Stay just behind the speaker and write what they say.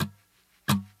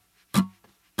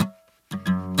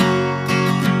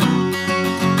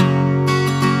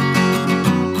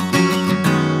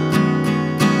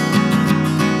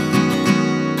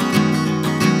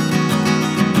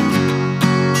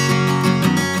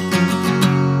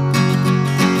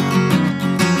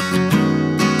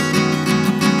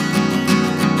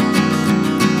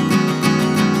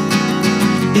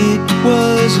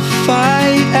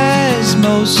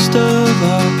most of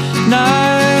our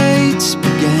nights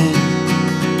began.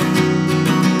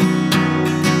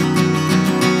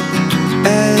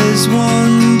 As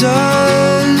one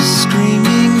does,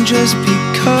 screaming just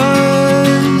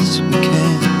because we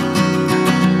can.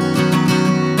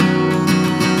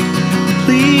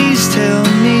 Please tell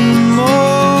me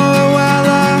more while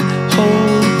I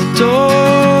hold the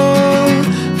door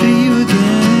for you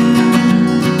again.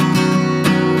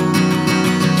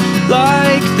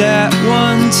 Like that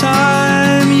one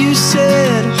time you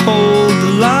said, hold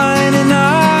the line, and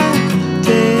I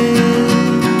did.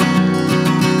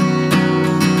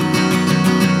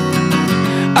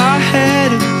 I had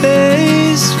a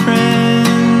best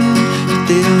friend, but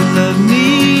they don't love me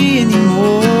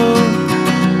anymore.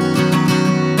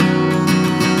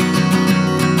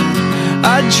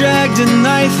 I dragged a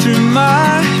knife through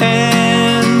my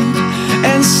hand,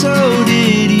 and so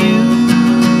did you.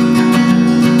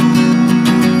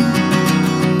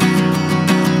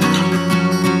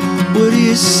 What do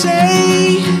you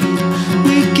say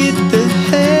we get the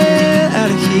hell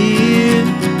out of here?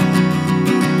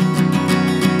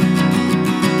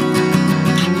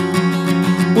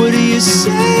 What do you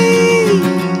say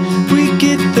we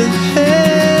get the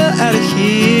hell out of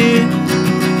here?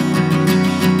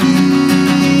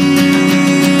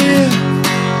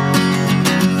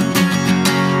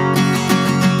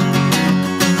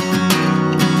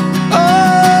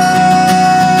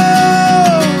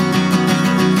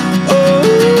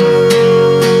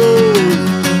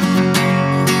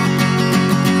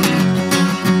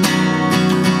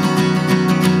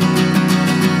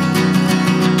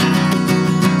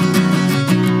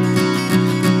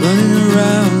 Running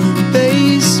around the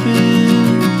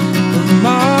basement where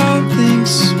Mom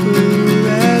thinks we're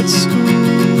at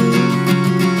school.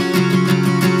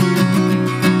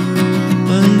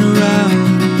 Running around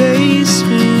the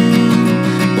basement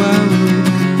while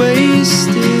we're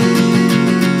wasted.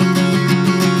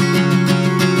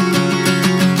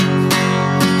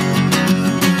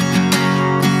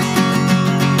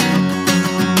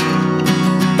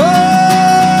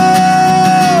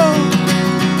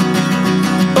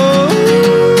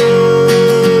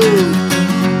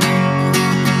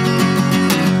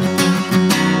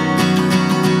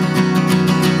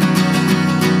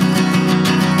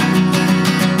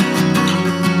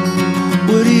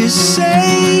 What do you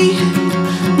say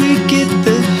we get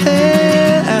the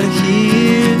hell out of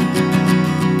here?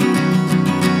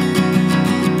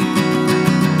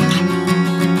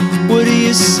 What do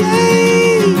you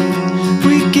say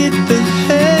we get the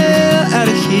hell out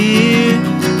of here?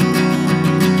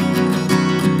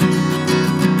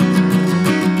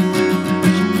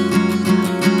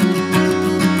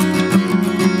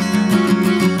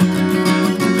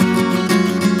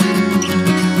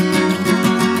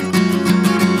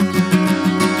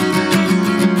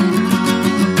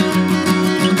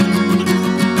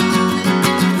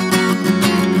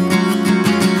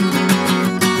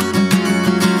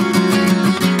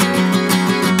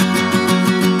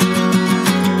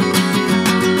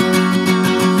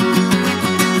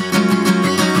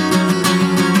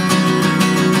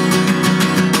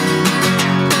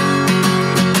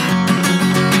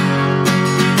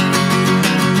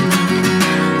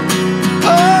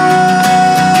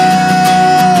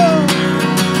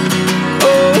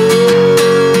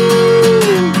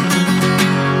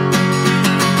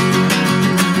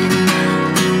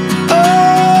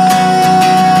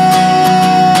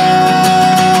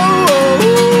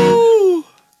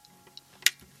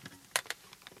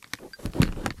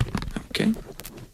 Okay.